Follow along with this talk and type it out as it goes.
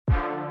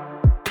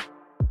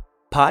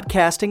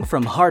Podcasting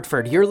from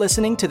Hartford, you're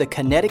listening to the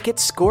Connecticut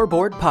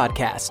Scoreboard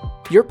Podcast,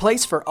 your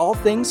place for all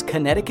things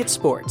Connecticut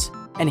sports.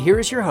 And here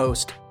is your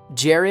host,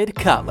 Jared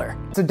Kotler.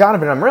 So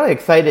Donovan, I'm really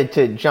excited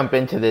to jump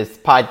into this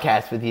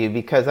podcast with you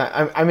because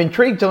I'm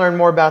intrigued to learn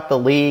more about the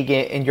league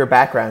and your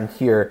background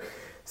here.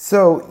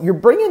 So you're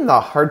bringing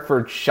the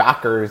Hartford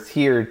Shockers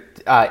here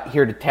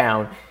to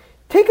town.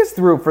 Take us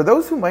through, for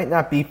those who might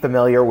not be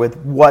familiar with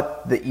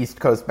what the East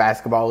Coast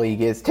Basketball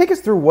League is, take us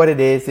through what it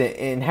is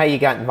and how you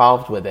got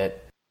involved with it.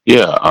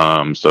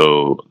 Yeah,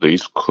 so the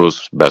East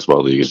Coast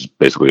Basketball League is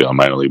basically a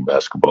minor league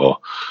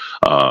basketball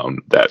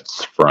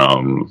that's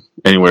from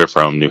anywhere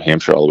from New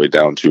Hampshire all the way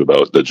down to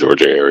about the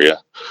Georgia area.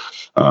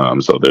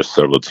 So there's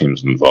several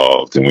teams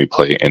involved, and we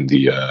play in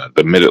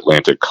the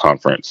Mid-Atlantic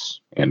Conference.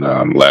 And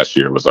last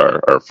year was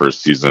our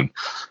first season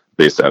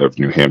based out of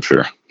New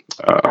Hampshire.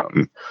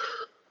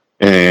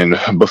 And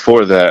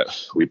before that,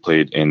 we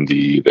played in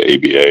the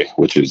ABA,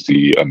 which is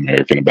the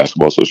American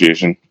Basketball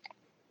Association.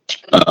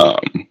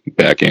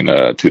 Back in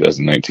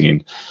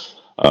 2019.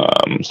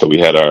 So we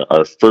had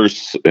our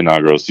first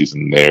inaugural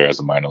season there as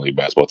a minor league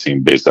basketball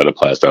team based out of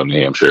Plastown, New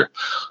Hampshire.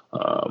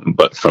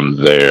 But from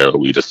there,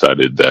 we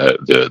decided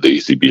that the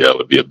ECBL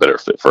would be a better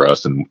fit for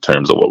us in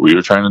terms of what we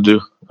were trying to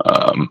do.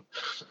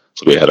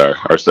 So we had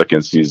our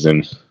second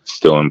season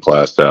still in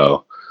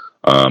Plastow,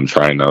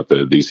 trying out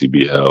the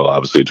ECBL,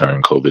 obviously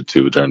during COVID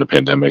too, during the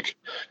pandemic.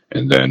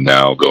 And then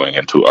now going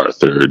into our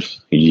third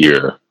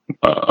year,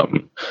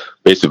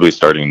 basically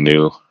starting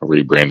new,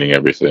 rebranding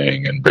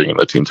everything, and bringing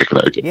the team to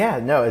Connecticut. Yeah,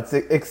 no, it's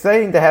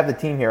exciting to have the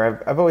team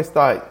here. I've always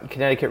thought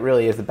Connecticut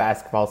really is a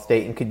basketball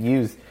state and could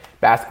use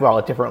basketball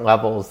at different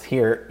levels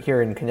here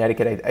in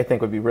Connecticut. I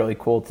think would be really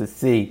cool to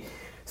see.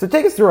 So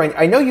take us through.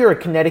 I know you're a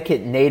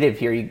Connecticut native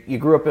here. You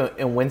grew up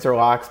in Windsor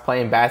Locks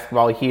playing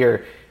basketball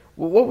here.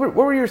 What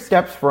were your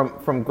steps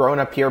from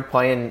growing up here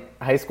playing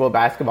high school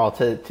basketball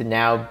to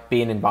now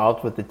being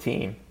involved with the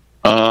team?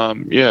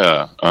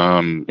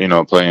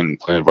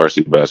 Playing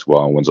varsity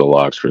basketball in Windsor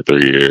Locks for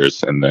 3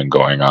 years, and then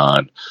going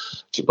on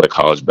to play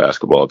college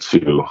basketball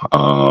too,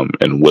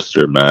 in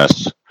Worcester,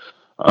 Mass,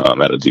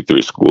 at a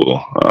D3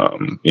 school.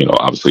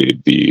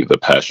 Obviously the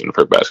passion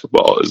for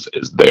basketball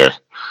is there.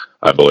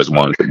 I've always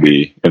wanted to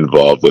be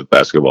involved with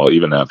basketball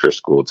even after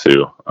school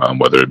too,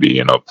 whether it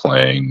be,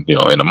 playing,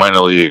 in a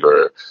minor league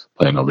or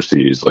playing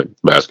overseas. Like,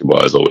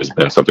 basketball has always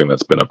been something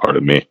that's been a part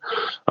of me.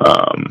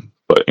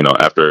 But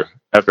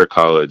after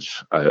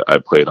college, I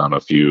played on a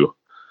few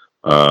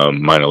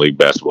minor league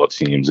basketball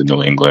teams in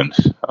New England.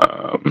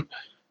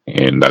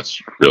 And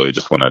that's really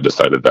just when I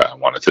decided that I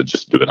wanted to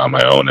just do it on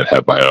my own and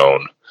have my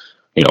own,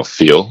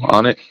 feel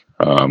on it.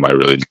 I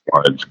really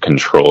wanted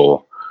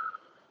control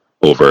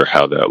over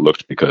how that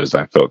looked because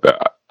I felt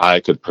that I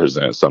could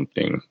present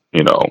something,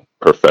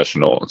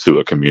 professional to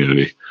a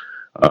community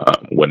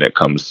when it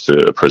comes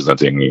to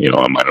presenting,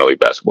 a minor league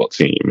basketball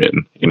team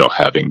and,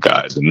 having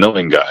guys and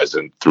knowing guys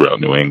and throughout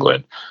New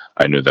England.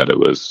 I knew that it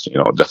was,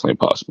 definitely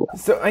possible.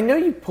 So I know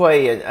you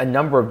play a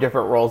number of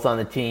different roles on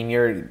the team.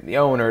 You're the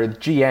owner, the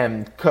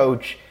GM,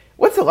 coach.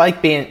 What's it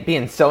like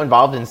being so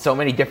involved in so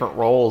many different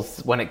roles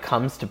when it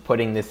comes to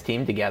putting this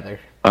team together?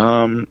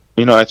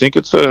 I think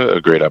it's a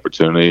great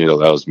opportunity. It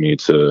allows me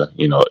to,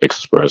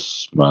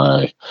 express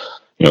my,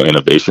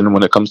 innovation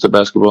when it comes to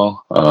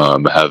basketball.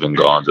 Having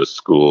gone to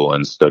school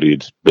and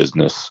studied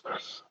business,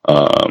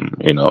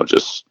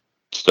 just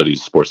studied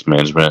sports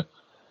management,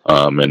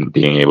 and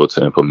being able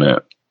to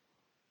implement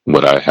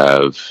what I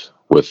have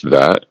with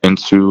that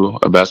into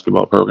a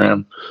basketball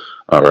program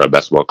or a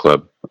basketball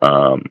club.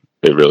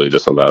 It really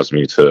just allows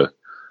me to,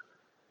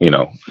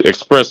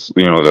 express,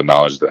 the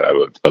knowledge that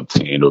I've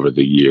obtained over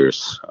the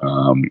years,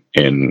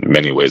 in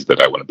many ways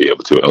that I wouldn't be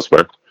able to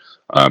elsewhere.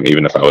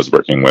 Even if I was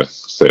working with,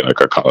 say, like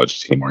a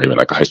college team or even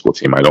like a high school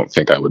team, I don't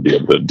think I would be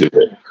able to do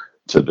it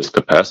to this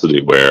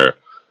capacity where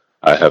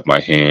I have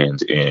my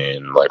hand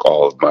in like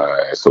all of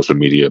my social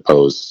media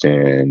posts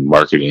and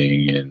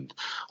marketing and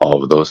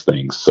all of those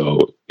things. So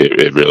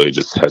it really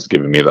just has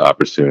given me the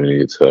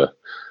opportunity to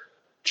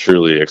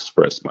truly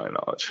express my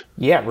knowledge.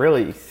 Yeah, it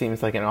really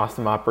seems like an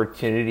awesome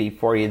opportunity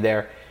for you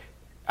there.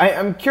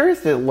 I'm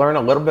curious to learn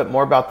a little bit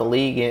more about the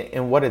league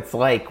and what it's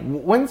like.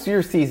 When's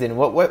your season?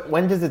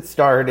 When does it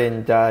start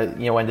and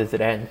when does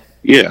it end?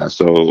 Yeah,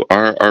 so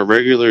our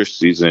regular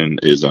season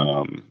is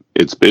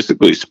it's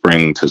basically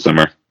spring to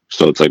summer.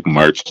 So it's like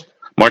March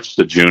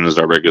to June is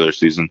our regular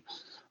season.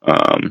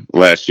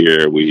 Last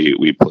year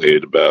we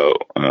played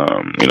about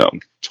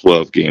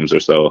 12 games or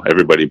so.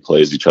 Everybody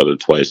plays each other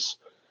twice.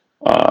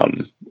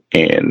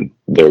 And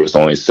there was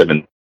only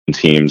 7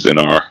 teams in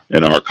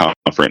our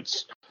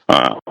conference.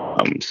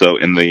 So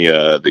in the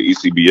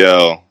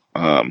ECBL,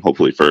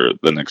 hopefully for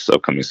the next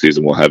upcoming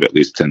season, we'll have at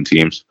least 10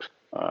 teams.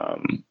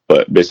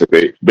 But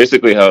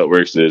basically how it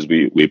works is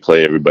we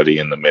play everybody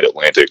in the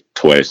Mid-Atlantic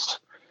twice.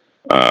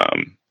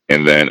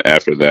 And then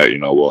after that,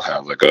 we'll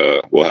have like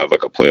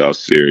a playoff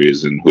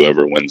series, and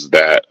whoever wins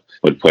that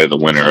would play the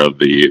winner of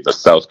the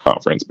South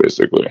Conference,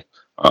 basically,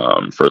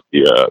 for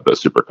the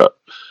Super Cup.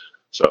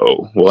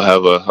 So we'll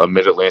have a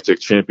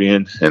Mid-Atlantic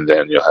champion, and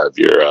then you'll have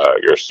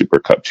your Super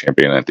Cup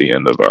champion at the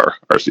end of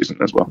our season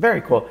as well. Very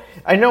cool.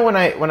 I know when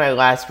I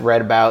last read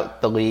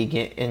about the league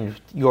and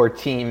your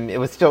team, it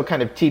was still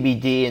kind of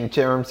TBD in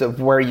terms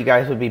of where you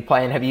guys would be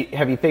playing. Have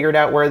you figured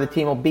out where the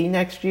team will be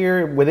next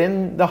year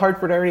within the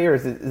Hartford area, or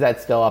is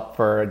that still up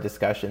for a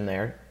discussion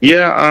there?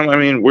 Yeah, I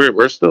mean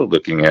we're still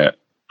looking at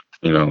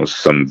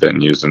some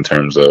venues in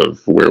terms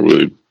of where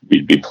we'd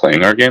be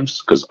playing our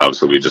games, because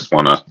obviously we just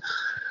want to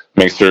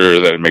make sure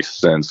that it makes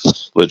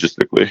sense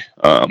logistically.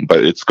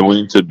 But it's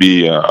going to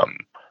be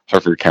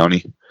Hartford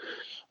County.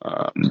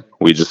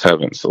 We just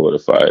haven't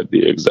solidified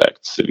the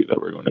exact city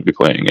that we're going to be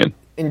playing in.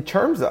 In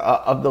terms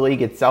of the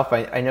league itself,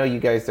 I know you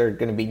guys are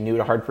going to be new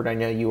to Hartford. I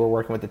know you were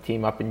working with the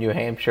team up in New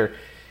Hampshire.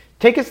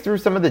 Take us through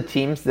some of the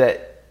teams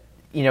that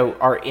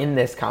are in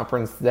this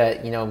conference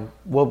that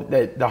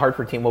that the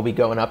Hartford team will be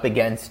going up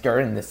against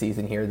during the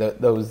season here.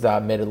 Those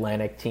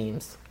Mid-Atlantic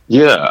teams.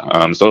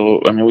 Yeah.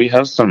 So I mean, we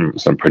have some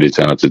pretty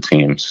talented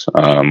teams.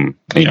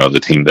 The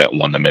team that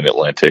won the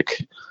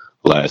Mid-Atlantic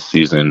last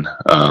season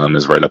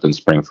is right up in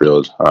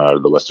Springfield.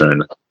 The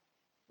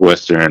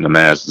Western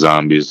Mass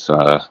Zombies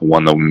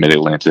won the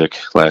Mid-Atlantic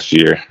last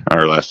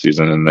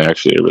season, and they're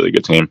actually a really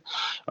good team.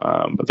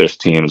 But there's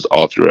teams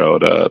all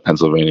throughout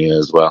Pennsylvania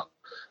as well.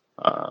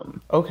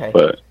 Okay.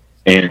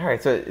 All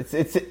right. So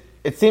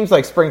it seems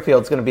like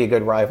Springfield's going to be a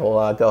good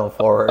rival going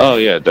forward. Oh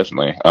yeah,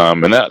 definitely.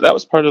 And that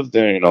was part of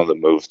the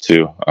move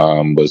too.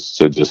 Was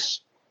to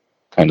just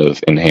kind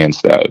of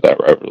enhance that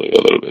rivalry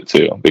a little bit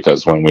too,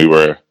 because when we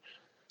were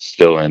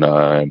still in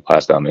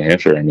Plastown, New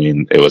Hampshire, I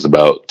mean, it was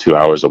about 2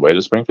 hours away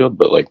to Springfield,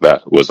 but like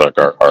that was like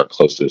our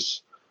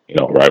closest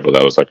rival.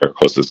 That was like our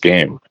closest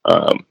game.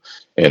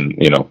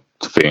 And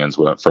fans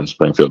from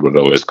Springfield would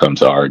always come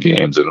to our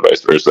games and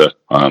vice versa.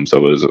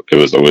 So it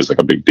was always like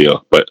a big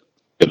deal, but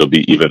it'll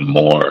be even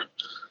more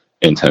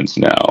intense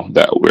now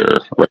that we're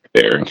right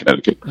there in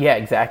Connecticut. Yeah,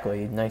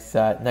 exactly. Nice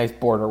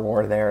border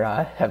war there.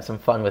 Have some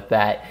fun with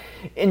that.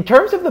 In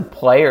terms of the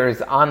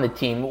players on the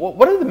team,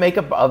 what are the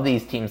makeup of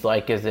these teams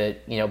like? Is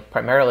it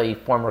primarily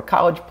former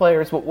college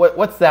players?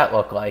 What's that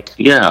look like?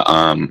 Yeah.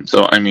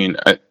 So I mean,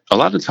 a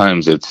lot of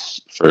times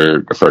it's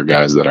for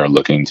guys that are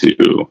looking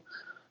to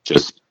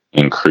just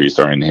increase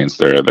or enhance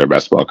their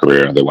basketball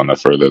career. They want to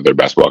further their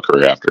basketball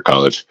career after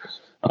college.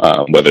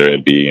 Whether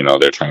it be,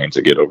 they're trying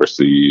to get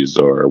overseas,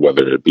 or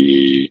whether it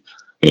be,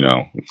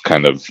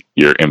 kind of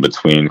you're in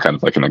between, kind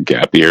of like in a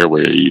gap year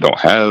where you don't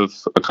have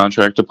a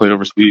contract to play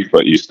overseas,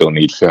 but you still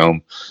need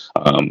film.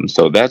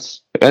 So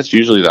that's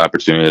usually the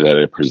opportunity that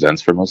it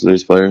presents for most of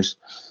these players,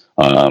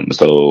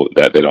 so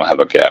that they don't have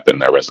a gap in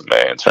their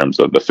resume in terms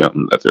of the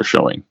film that they're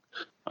showing.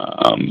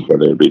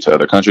 Whether it be to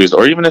other countries,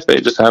 or even if they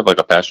just have like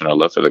a passion or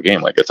love for the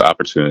game, like it's an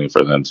opportunity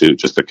for them to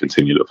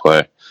continue to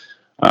play.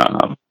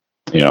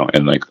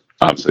 And like,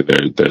 obviously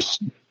there's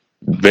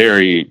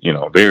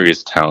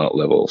various talent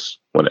levels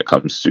when it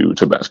comes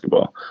to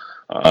basketball,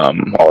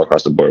 all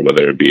across the board,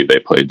 whether it be they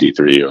play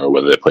D3 or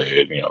whether they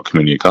play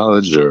community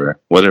college or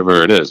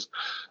whatever it is.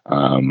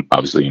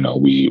 Obviously,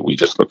 we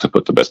just look to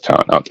put the best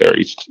talent out there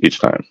each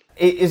time.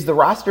 Is the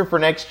roster for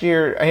next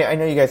year, I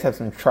know you guys have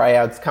some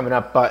tryouts coming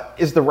up, but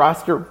is the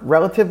roster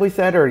relatively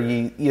set, or are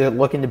you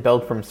looking to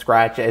build from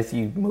scratch as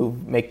you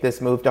make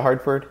this move to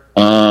Hartford?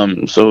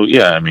 So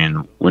yeah, I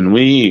mean, when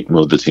we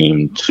moved the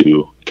team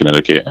to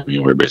Connecticut, I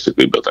mean, we're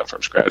basically building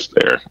from scratch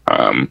there.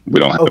 We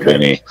don't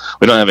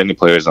have any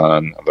players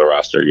on the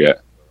roster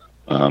yet.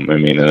 I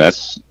mean, and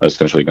that's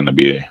essentially going to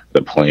be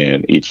the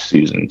plan each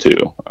season too.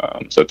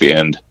 So at the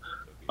end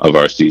of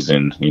our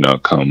season,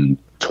 come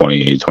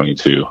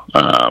 2022,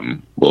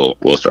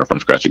 we'll start from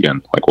scratch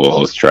again. Like, we'll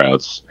host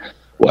tryouts.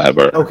 We'll have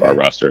our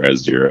roster as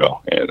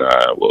 0, and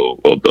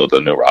we'll build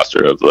a new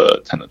roster of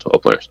 10 to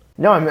 12 players.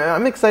 No,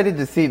 I'm excited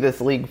to see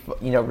this league,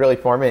 really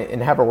form it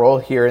and have a role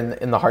here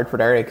in the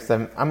Hartford area, because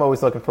I'm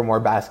always looking for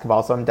more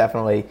basketball. So I'm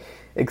definitely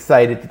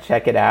excited to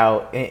check it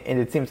out, and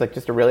it seems like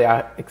just a really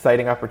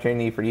exciting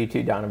opportunity for you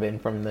too, Donovan,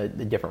 from the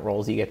different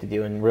roles you get to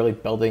do and really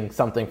building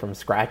something from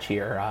scratch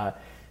here.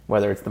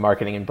 Whether it's the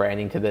marketing and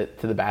branding to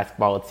the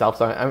basketball itself.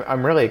 So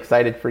I'm really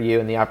excited for you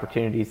and the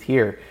opportunities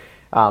here.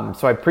 So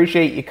I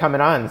appreciate you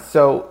coming on.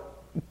 So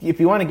if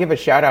you want to give a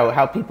shout out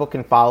how people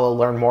can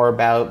learn more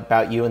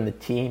about you and the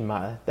team,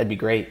 that'd be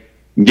great.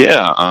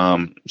 Yeah.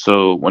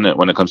 So when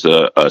it comes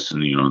to us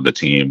and the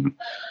team,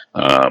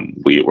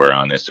 we're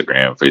on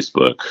Instagram,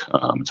 Facebook,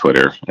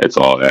 Twitter. It's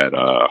all at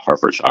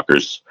Hartford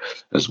Shockers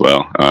as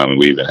well.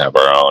 We even have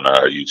our own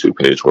YouTube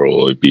page where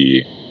we'll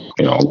be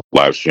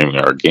live streaming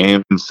our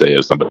games, say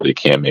if somebody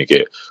can't make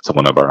it to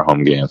one of our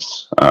home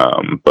games.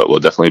 But we'll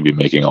definitely be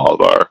making all of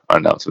our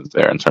announcements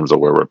there in terms of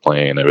where we're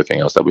playing and everything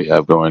else that we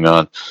have going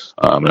on.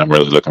 And I'm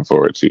really looking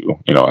forward to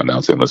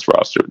announcing this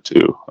roster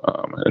too,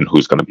 and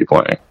who's going to be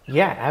playing.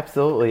 Yeah,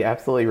 absolutely.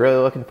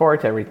 Really looking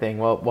forward to everything.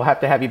 Well, we'll have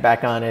to have you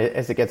back on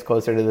as it gets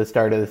closer to the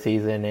start of the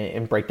season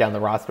and break down the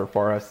roster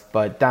for us.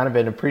 But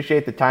Donovan,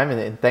 appreciate the time,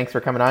 and thanks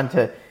for coming on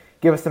to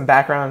give us some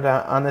background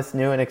on this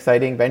new and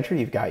exciting venture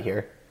you've got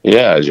here.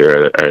 Yeah,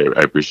 Jared,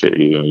 I appreciate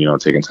you,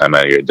 taking time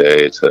out of your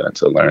day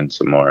to learn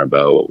some more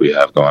about what we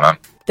have going on.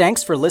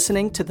 Thanks for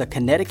listening to the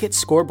Connecticut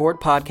Scoreboard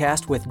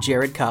Podcast with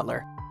Jared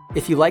Cutler.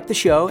 If you like the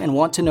show and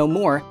want to know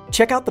more,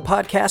 check out the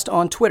podcast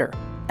on Twitter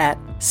at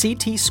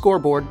CT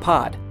Scoreboard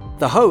Pod,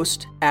 the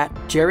host at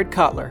Jared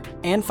Cutler,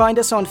 and find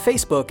us on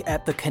Facebook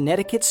at the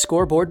Connecticut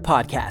Scoreboard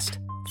Podcast.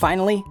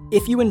 Finally,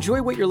 if you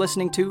enjoy what you're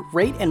listening to,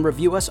 rate and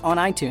review us on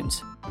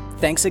iTunes.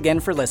 Thanks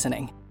again for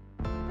listening.